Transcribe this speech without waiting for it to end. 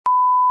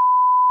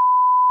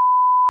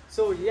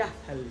So या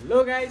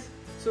hello guys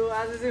so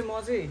आज चाहिँ म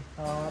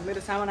चाहिँ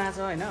मेरो सामान आएको छ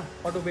होइन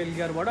अटो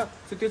बेलगियरबाट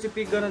सो त्यो चाहिँ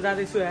पिक गर्न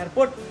जाँदैछु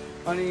एयरपोर्ट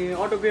अनि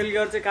अटो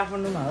बेलगियर चाहिँ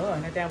काठमाडौँमा हो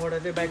होइन त्यहाँबाट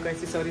चाहिँ बाइकको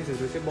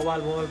एक्सेसरिजहरू चाहिँ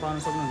बबाल पाउन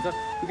सक्नुहुन्छ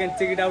you can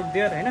check it out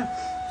there होइन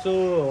सो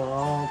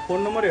फोन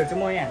नम्बरहरू चाहिँ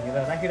म यहाँनिर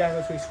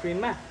राखिरहेको छु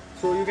स्क्रिनमा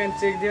so you can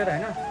check there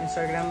होइन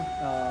इन्स्टाग्राम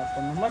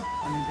फोन नम्बर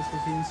अनि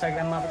त्यसपछि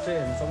इन्स्टाग्राममा चाहिँ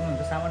हेर्न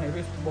सक्नुहुन्छ सामानहरू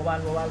यस्तो बबाल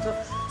छ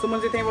सो मैले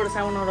चाहिँ त्यहीँबाट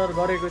सामान अर्डर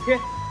गरेको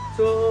थिएँ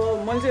सो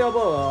मैले चाहिँ अब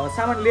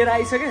सामान लिएर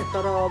आइसकेँ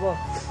तर अब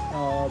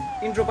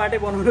इन्ट्रो पार्टै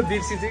बनाउनु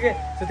बिर्सिछु कि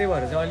सो त्यही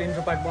भएर चाहिँ अहिले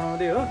इन्ट्रो पार्ट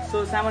बनाउँदै हो सो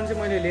सामान चाहिँ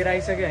मैले लिएर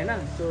आइसकेँ होइन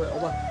सो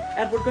अब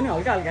एयरपोर्टको नि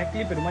हल्का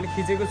क्लिपहरू मैले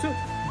खिचेको छु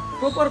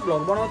प्रोपर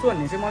भ्लग बनाउँछु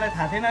भन्ने चाहिँ मलाई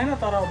थाहा थिएन होइन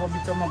तर अब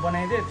बिचमा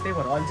बनाइदिएँ त्यही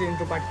भएर अहिले चाहिँ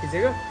इन्ट्रो पार्ट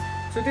खिचेको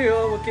सो त्यही हो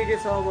अब के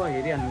छ अब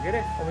हेरिहाल्नु के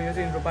अरे अब यो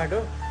चाहिँ इन्ट्रो पार्ट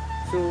हो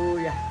सो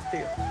या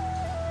त्यही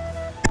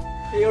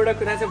हो एउटा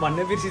कुरा चाहिँ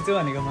भन्ने बिर्सिछु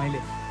भनेको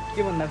मैले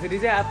के भन्दाखेरि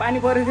चाहिँ पानी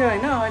परेको थियो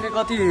होइन अहिले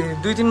कति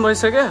 2-3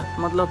 बजिसक्यो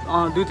मतलब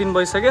 2-3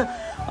 बजिसक्यो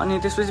अनि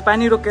त्यसपछि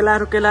पानी रोकेला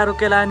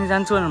अनि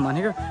जान्छु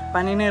भनेको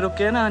पानी नै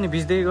रोकिएन अनि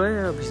भिज्दै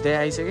गयो भिज्दै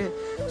आइसकेँ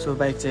सो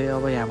बाइक चाहिँ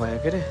अब यहाँ भयो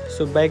के अरे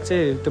सो बाइक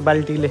चाहिँ त्यो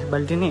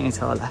बाल्टी नै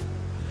छ होला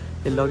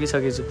ए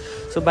लगिसकेछु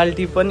सो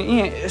बाल्टी पनि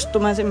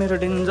यस्तोमा चाहिँ मेरो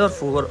डेन्जर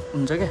फोहोर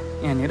हुन्छ क्या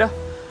यहाँनिर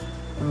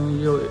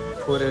यो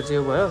फोहोरहरू चाहिँ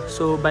यो भयो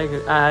सो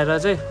बाइक आएर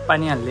चाहिँ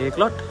पानी हाल्ने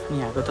एक लट अनि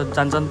यहाँको त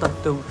जान्छ नि त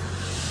त्यो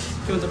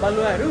के भन्छ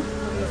बालुवाहरू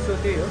सो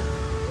त्यही हो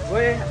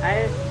गएँ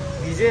आएँ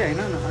भिजेँ होइन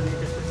अनि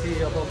त्यसपछि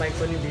अब बाइक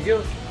पनि भिज्यो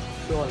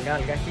सो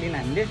हल्का क्लिन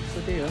हानिदिएँ सो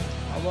त्यही हो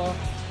अब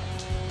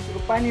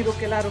पानी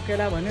रोकेला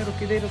भने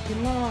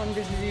रोकिन्न अनि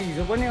त्यसपछि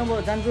हिजो पनि अब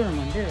जान्छु न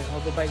भन्थेँ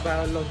अब बाइक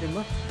बाबा लगिदिनु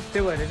भयो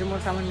त्यही भएर चाहिँ म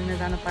सामान लिन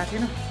जान पाएको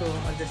थिइनँ सो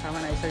अहिले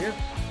सामान आइसक्यो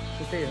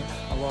सो त्यही हो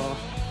अब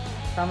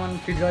सामान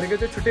फिट गरेको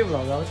चाहिँ छुट्टै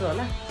भ्लग आउँछ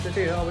होला सो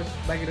त्यही हो अब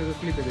बाइकहरूको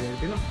क्लिपहरू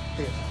हेरिदिनु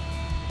त्यही हो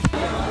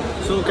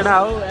सो केटा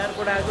हो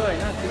एयरपोर्ट आएको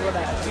होइन त्योबाट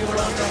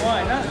आउँछ म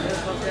होइन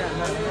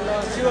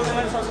शिवको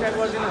मैले सब्सक्राइब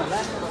गरिदिनु होला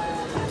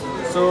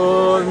सो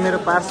मेरो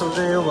पार्सल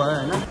चाहिँ यो भयो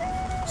होइन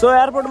सो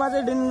एयरपोर्टमा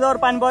चाहिँ डेन्जर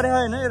पानी पऱ्यो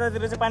होइन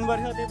यतातिर चाहिँ पानी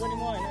पऱ्यो त्यही पनि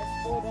म होइन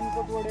यस्तो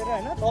रेनकोट ओढेर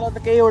होइन तल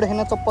त केही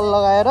ओढेन चप्पल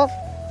लगाएर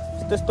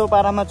त्यस्तो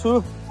पारामा छु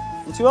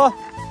छिव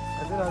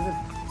हजुर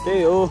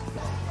त्यही हो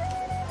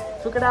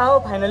सो केटा हो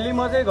फाइनल्ली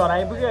म चाहिँ घर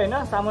आइपुगेँ होइन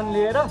सामान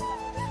लिएर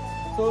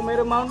सो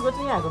मेरो माउन्टको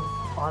चाहिँ यहाँको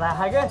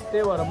हराखा क्या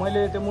त्यही भएर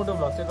मैले त्यो मोटो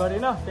भ्लग चाहिँ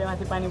गरिनँ त्यही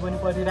माथि पानी पनि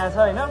परिरहेछ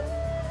होइन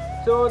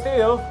सो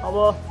त्यही हो अब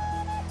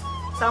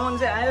सामान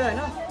चाहिँ आयो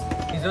होइन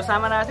हिजो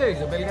सामान आएको थियो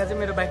हिजो बेलुका चाहिँ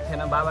मेरो बाइक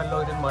थिएन बाबाले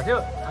लगिदिनु भएको थियो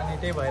अनि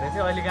त्यही भएर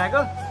चाहिँ अहिले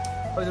गएको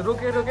हजुर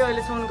रोक्यो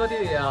अहिलेसम्म कति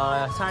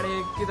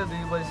 1:30 कि त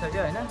 2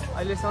 बजिसक्यो होइन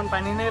अहिलेसम्म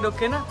पानी नै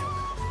रोकेन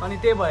अनि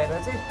त्यही भएर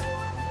चाहिँ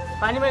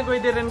पानीमै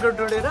गइदियो रेनकोट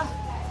जोडेर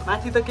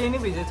माथि त केही नै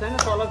भिजेको छैन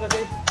तलको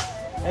चाहिँ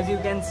एज यु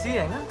क्यान सी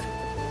होइन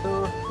so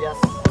yes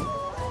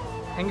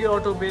thank you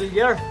auto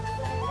बेलगियर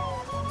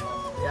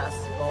yes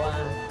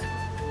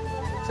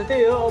so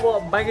त्यही हो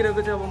अब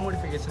बाइकहरूको चाहिँ अब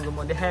मोडिफिकेसनको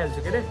म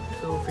देखाइहाल्छु के अरे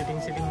सो फिटिङ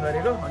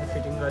गरेको अनि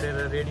फिटिङ गरेर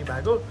रेडी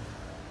भएको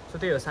सो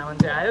त्यही हो सामान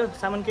चाहिँ आयो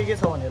सामान के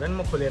छ भनेर नि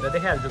म खोलेर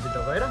देखाइहाल्छु भित्र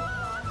गएर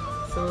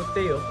सो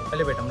त्यही हो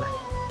अहिले भेटौँला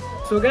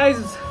सो गाइज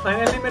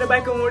फाइनली मेरो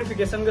बाइकको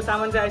मोडिफिकेसनको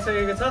सामान चाहिँ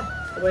आइसकेको छ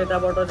अब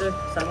यताबाट चाहिँ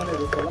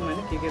सामानहरू खोलौँ होइन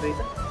के रहेछ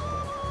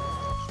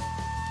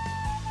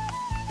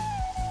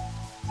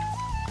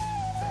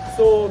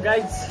सो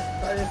गाइज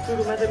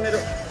सुरुमा चाहिँ मेरो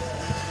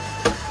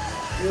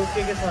यो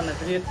के छ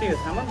भन्दाखेरि यति हो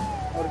सामान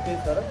अरू केही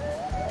छ र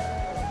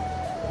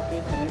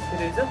केही छैन यति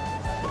रहेछ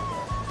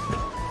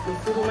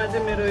सुरुमा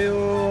चाहिँ मेरो यो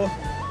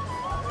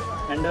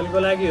ह्यान्डलको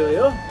लागि हो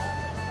यो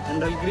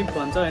ह्यान्डल ग्रिप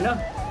भन्छ होइन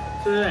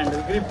सो यो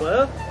ह्यान्डल ग्रिप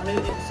भयो अनि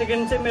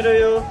सेकेन्ड चाहिँ मेरो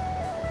यो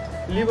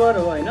लिभर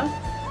हो होइन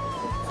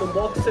सो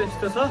बक्स चाहिँ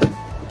यस्तो छ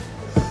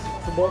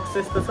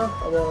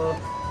अब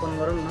फोन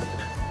गरौँ न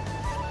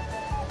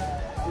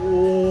ओ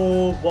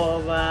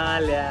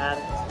बबाल यार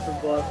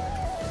बक्स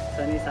छ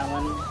नि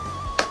सामान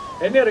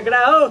हेर्नेहरू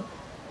केटा हो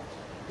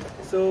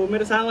सो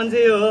मेरो सामान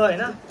चाहिँ यो हो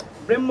होइन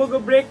ब्रेम्बोको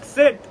ब्रेक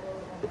सेट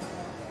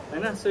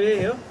होइन सो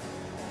यही हो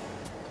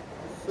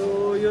सो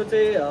यो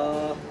चाहिँ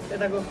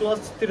यताको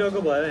क्लचतिरको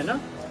भयो होइन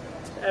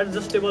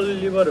एडजस्टेबल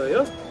लिभर हो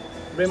यो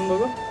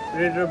ब्रेम्बोको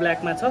रेड र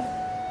ब्ल्याकमा छ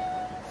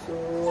सो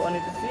अनि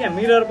त्यसपछि यहाँ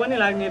मिरर पनि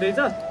लाग्ने रहेछ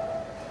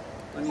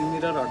अनि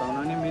मिरर हटाउन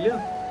पनि मिल्यो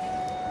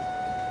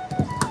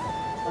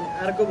अनि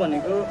अर्को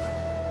भनेको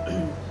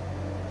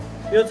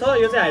यो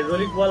चाहिँ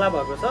हाइड्रोलिकवाला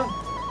भएको छ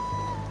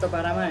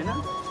पारामा होइन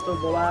यस्तो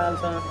बवाल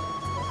छ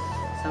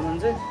सामान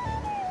चाहिँ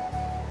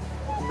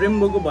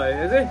ब्रेम्बोको भयो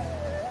यो चाहिँ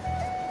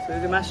सो यो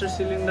चाहिँ मास्टर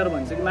सिलिन्डर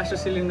भन्छ कि मास्टर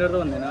सिलिन्डर त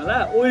भन्दैन होला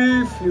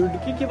ओइल फ्लुइड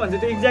के भन्छ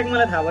त्यो एक्ज्याक्ट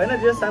मलाई थाहा भएन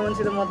जो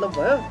सामानसित मतलब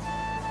भयो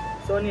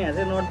सो अनि यहाँ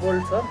चाहिँ नट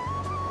बोल्ट छ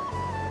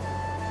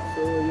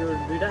सो यो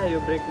दुइटा यो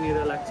ब्रेकनिर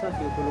लाग्छ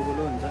त्यो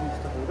गोलो हुन्छ नि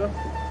यस्तो खालको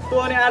त्यो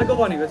अनि अर्को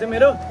भनेको चाहिँ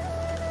मेरो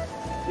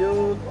यो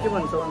के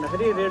भन्छ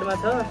भन्दाखेरि रेडमा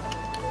छ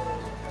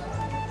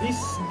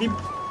दिस डिप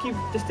कि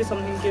त्यस्तै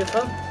समथिङ के छ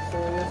सो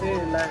यो चाहिँ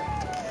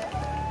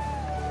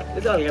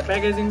हल्का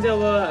प्याकेजिङ चाहिँ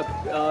अब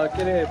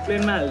के अरे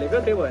प्लेनमा हालिदिएको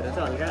त्यही भएर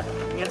चाहिँ हल्का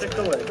यहाँ चेक्क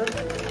भएछ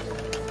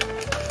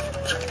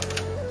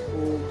ओ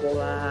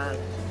बवाल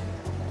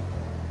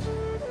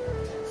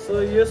सो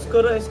यसको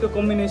र यसको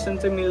कम्बिनेसन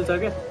चाहिँ मिल्छ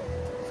क्या,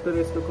 यसको र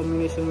यसको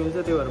कम्बिनेसन मिल्छ,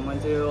 त्यही भएर मैले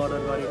चाहिँ यो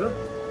अर्डर गरेको।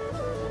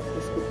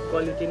 यसको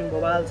क्वालिटी पनि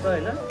बबाल छ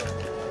होइन,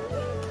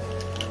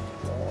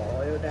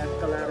 एउटा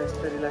एङ्कल आएर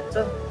यसरी लाग्छ,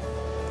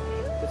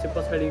 त्यो चाहिँ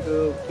पछाडिको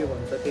के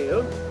भन्छ त्यही हो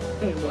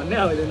भन्नै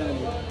आउँदैन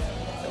अनि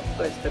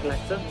यस्तो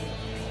लाग्छ।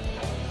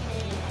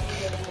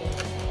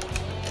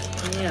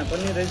 यहाँ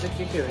पनि रहेछ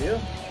के हो यो,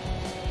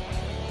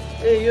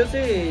 ए यो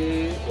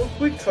चाहिँ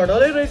क्विक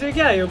थ्रोटलै रहेछ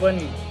क्या यो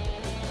पनि।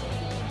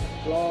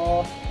 ल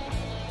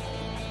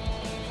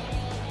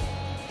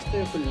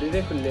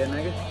यस्तै खुल्लिएन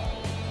क्या,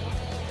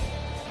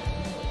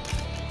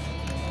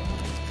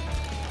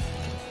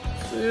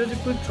 यो चाहिँ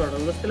क्विक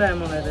थ्रोटल जस्तै लाग्यो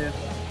मलाई त।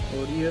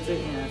 यो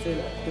चाहिँ यहाँ चाहिँ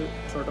त्यो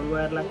थ्रोटल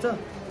वायर लाग्छ।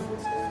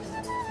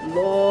 ल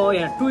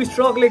यहाँ 2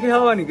 स्ट्रोक लेखेको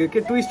हो भनेको के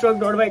 2 स्ट्रोक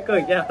डट बाइकको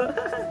हो क्या।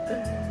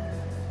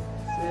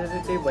 यो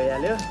चाहिँ त्यही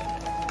भइहाल्यो।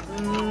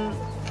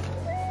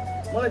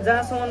 मलाई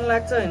जहाँसम्म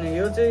लाग्छ होइन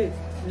यो चाहिँ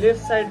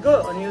लेफ्ट साइडको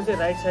अनि यो चाहिँ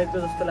राइट साइडको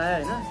जस्तो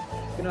लाग्यो होइन,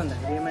 किन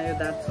भन्दाखेरि यसमा यो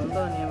दाँत छ नि त,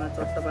 अनि यसमा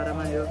चट्ट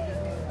पारामा यो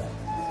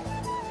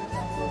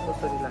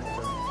कसरी लाग्छ।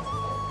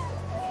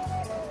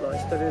 ल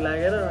यस्तरी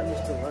लागेर अनि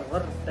यस्तो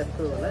घर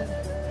टाइपको होला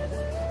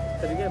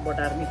यसरी क्या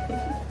बटार्ने।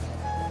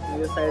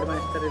 यो साइडमा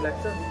यस्तरी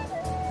लाग्छ,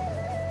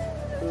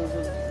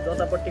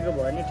 जतापट्टिको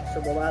भयो नि ठिक छ,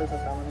 बबाल छ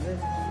सामान चाहिँ।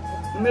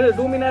 मेरो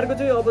डोमिनारको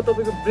चाहिँ अब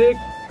तपाईँको ब्रेक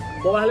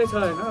बबालै छ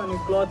होइन, अनि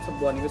क्लच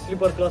भनेको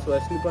स्लिपर क्लच भयो,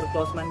 स्लिपर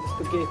क्लचमा पनि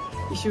त्यस्तो केही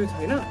इस्यु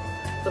छैन।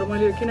 तर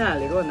मैले किन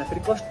हालेको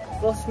भन्दाखेरि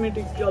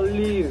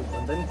कस्मेटिकल्ली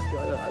भन्छ नि,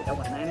 हल्का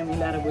भन्दा होइन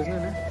मिलाएर बुझ्नु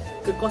न,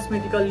 त्यो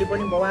कस्मेटिकल्ली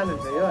पनि बवाल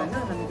हुन्छ यो होइन।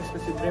 अनि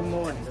त्यसपछि ब्रेमो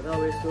भनेको त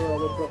अब यसको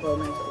अब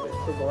पर्फर्मेन्सहरू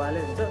यस्तो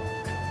बवालै हुन्छ।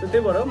 त्यही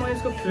भएर म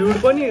यसको फ्लुइड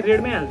पनि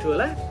रेडमै हाल्छु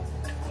होला।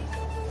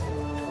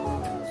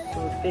 सो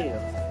त्यही हो।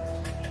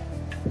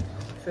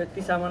 सो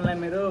यति सामानलाई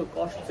मेरो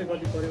कस्ट चाहिँ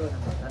कति पऱ्यो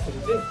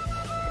भन्दाखेरि चाहिँ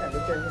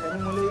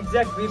मैले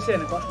एक्ज्याक्ट बिर्सेँ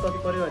होइन कस्ट कति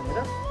पऱ्यो भनेर।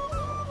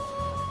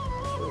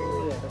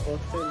 हेरेर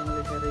कस्ट चाहिँ मैले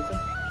लेखेको रहेछ।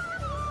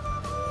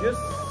 यस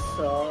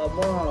म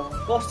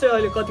कस्ट चाहिँ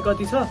अहिले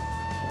कति छ,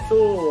 सो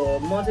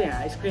म चाहिँ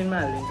यहाँ स्क्रिनमा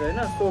हालिदिन्छु होइन।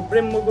 सो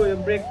ब्रेम्बोको यो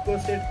ब्रेकको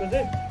सेटको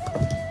चाहिँ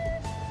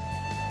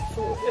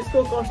सो यसको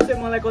कस्ट चाहिँ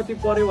मलाई कति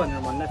पऱ्यो भनेर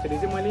भन्दाखेरि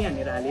चाहिँ मैले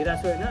यहाँनिर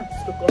हालिरहेको छु होइन,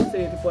 यसको कस्ट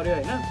चाहिँ यति पऱ्यो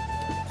होइन।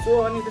 सो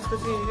अनि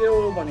त्यसपछि यो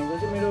भनेको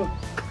चाहिँ मेरो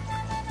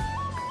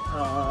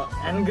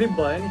ह्यान्ड ग्रिप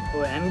भयो नि, हो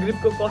ह्यान्ड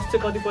ग्रिपको कस्ट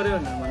चाहिँ कति पऱ्यो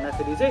भनेर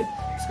भन्दाखेरि चाहिँ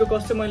यसको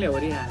कस्ट चाहिँ मैले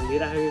होरि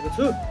हालिदिइराखेको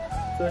छु।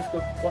 सो यसको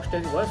कस्ट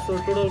यति भयो। सो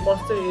टोटल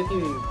कस्ट चाहिँ यति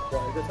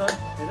भएको छ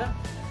होइन।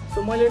 सो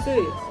मैले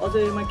चाहिँ अझ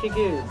यसमा के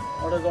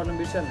अर्डर गर्नु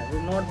बिर्सेँ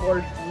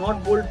भन्दाखेरि नट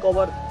बोल्ट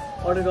कभर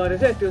अर्डर गरेको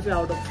थिएँ, त्यो चाहिँ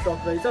आउट अफ स्टक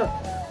रहेछ।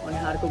 अनि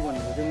अर्को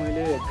भनेको चाहिँ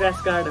मैले क्र्यास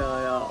गार्ड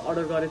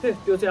अर्डर गरेको थिएँ,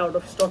 त्यो चाहिँ आउट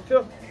अफ स्टक थियो।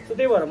 सो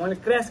त्यही भएर मैले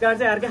क्र्यास गार्ड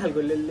चाहिँ अर्कै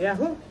खालको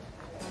ल्याएको।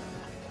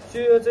 सो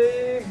यो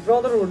चाहिँ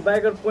ब्रदरहुड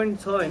बाइकर पोइन्ट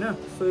छ होइन।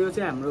 सो यो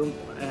चाहिँ हाम्रो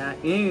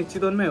यहीँ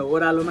चितवनमै हो,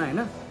 ओह्रालोमा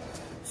होइन।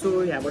 सो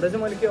यहाँबाट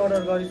चाहिँ मैले के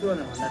अर्डर गरेको छु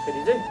भनेर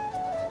भन्दाखेरि चाहिँ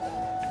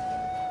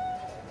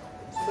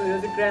सो यो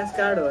चाहिँ क्र्यास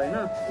गार्ड हो होइन।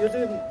 यो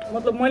चाहिँ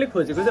मतलब मैले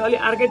खोजेको चाहिँ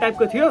अलिक अर्कै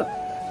टाइपको थियो।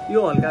 यो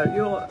हल्का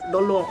यो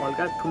डल्लो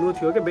हल्का ठुलो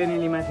थियो क्या,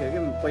 बेनेलीमा थियो कि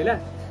पहिला।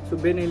 सो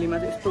बेनेलीमा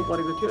चाहिँ यस्तो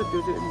परेको थियो, त्यो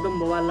चाहिँ एकदम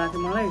बवाल लाग्थ्यो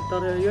मलाई।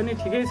 तर यो नि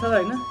ठिकै छ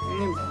होइन,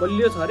 यिनी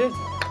बलियो छ अरे।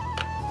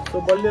 सो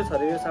बलियो छ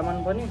अरे यो सामान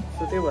पनि।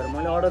 सो त्यही भएर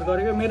मैले अर्डर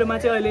गरेको। मेरोमा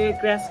चाहिँ अहिले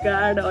क्र्यास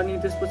गार्ड अनि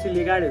त्यसपछि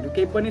लेगार्डहरू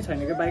केही पनि छैन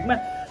कि बाइकमा।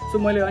 सो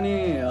मैले अनि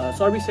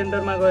सर्भिस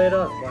सेन्टरमा गएर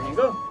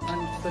भनेको,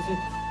 अनि त्यसपछि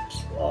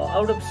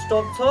आउट अफ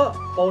स्टक छ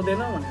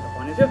पाउँदैन भनेर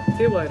भनेको थियो।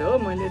 त्यही भएर हो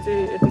मैले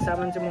चाहिँ यति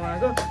सामान चाहिँ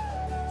मगाएको।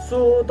 सो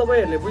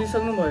तपाईँहरूले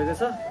बुझिसक्नु भएको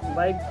छ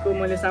बाइकको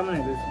मैले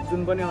सामानहरू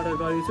जुन पनि अर्डर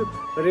गरेको छु,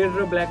 रेड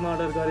र ब्ल्याकमा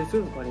अर्डर गरेको छु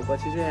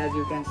भनेपछि चाहिँ एज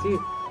यु क्यान सी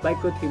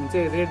बाइकको थिम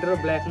चाहिँ रेड र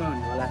ब्ल्याकमा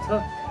हुनेवाला छ।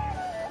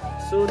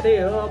 सो त्यही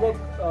हो। अब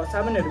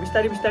सामानहरू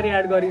बिस्तारै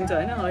एड गरिन्छ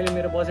होइन। अहिले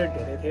मेरो बजेट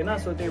धेरै थिएन,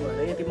 सो त्यही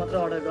भएर यति मात्र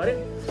अर्डर गरेँ।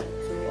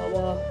 सो अब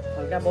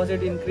हल्का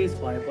बजेट इन्क्रिज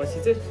भएपछि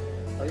चाहिँ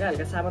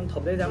हल्का सामान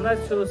थप्दै जाउँला।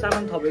 सो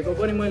सामान थपेको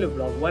पनि मैले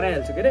भ्लग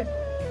बनाइहाल्छु के अरे।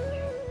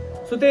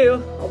 सो त्यही हो।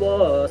 अब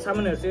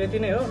सामानहरू चाहिँ यति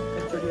नै हो।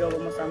 एकचोटि अब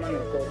म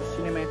सामानहरूको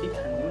सिनेमेटिक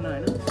हान्दिनँ न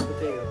होइन। सो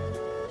त्यही हो।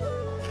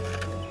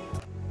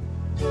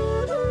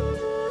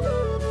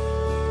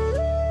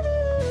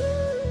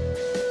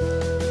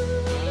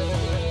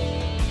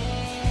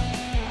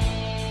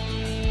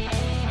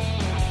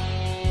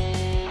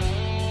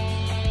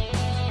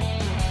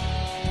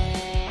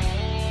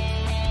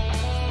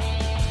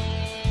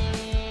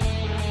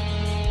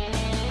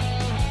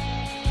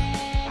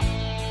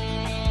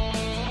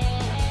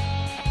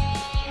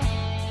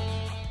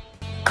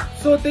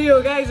 सो त्यही हो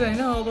गाइज होइन।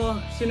 अब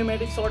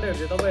सिनेमेटिक सर्टहरू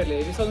चाहिँ तपाईँहरूले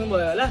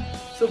हेरिसक्नुभयो होला।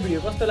 सो भिडियो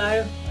कस्तो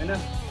लाग्यो होइन,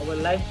 अब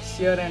लाइक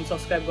सेयर एन्ड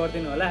सब्सक्राइब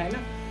गरिदिनु होला होइन।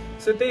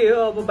 सो त्यही हो।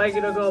 अब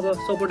बाइकको अब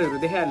सपोर्टहरू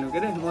देखाइहाल्नु के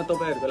अरे। म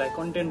तपाईँहरूको लागि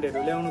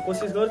कन्टेन्टहरू ल्याउनु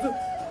कोसिस गर्छु।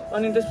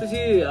 अनि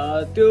त्यसपछि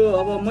त्यो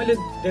अब मैले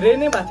धेरै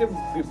नै भएको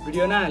थियो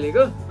भिडियो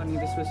नहालेको। अनि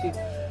त्यसपछि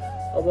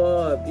अब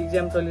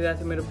इक्जाम चलिरहेको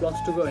थियो मेरो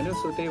 +2 को होइन।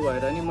 सो त्यही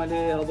भएर नि मैले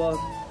अब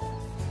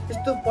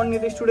यस्तो पढ्ने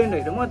त स्टुडेन्ट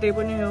होइन म, त्यही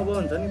पनि अब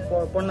हुन्छ नि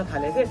पढ्न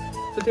थालेको थिएँ।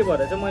 सो त्यही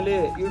भएर चाहिँ मैले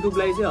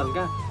युट्युबलाई चाहिँ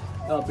हल्का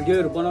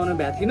भिडियोहरू बनाउनु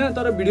भएको थिइनँ।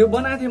 तर भिडियो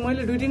बनाएको थिएँ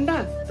मैले 2-3टा,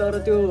 तर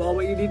त्यो अब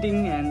एडिटिङ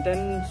ह्यान्ड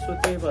त्यहाँ। सो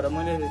त्यही भएर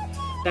मैले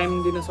टाइम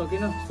दिन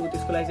सकिनँ। सो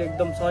त्यसको लागि चाहिँ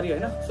एकदम सरी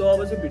होइन। सो अब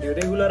चाहिँ भिडियो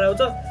रेगुलर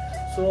आउँछ।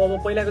 सो अब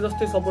पहिलाको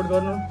जस्तै सपोर्ट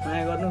गर्नु,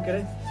 माया गर्नु के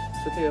अरे।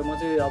 सो त्यही हो, म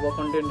चाहिँ अब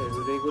कन्टेन्टहरू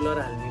रेगुलर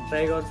हाल्ने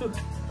ट्राई गर्छु।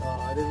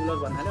 रेगुलर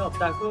भन्नाले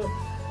हप्ताको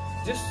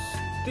जस्ट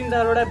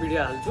 3-4वटा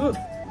भिडियो हाल्छु।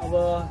 अब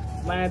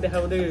माया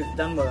देखाउँदै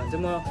जानुभयो भने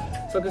चाहिँ म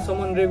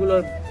सकेसम्म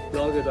रेगुलर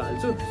भ्लगहरू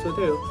हाल्छु। सो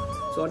त्यही हो।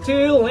 So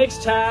until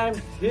next time,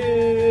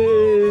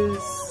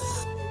 peace.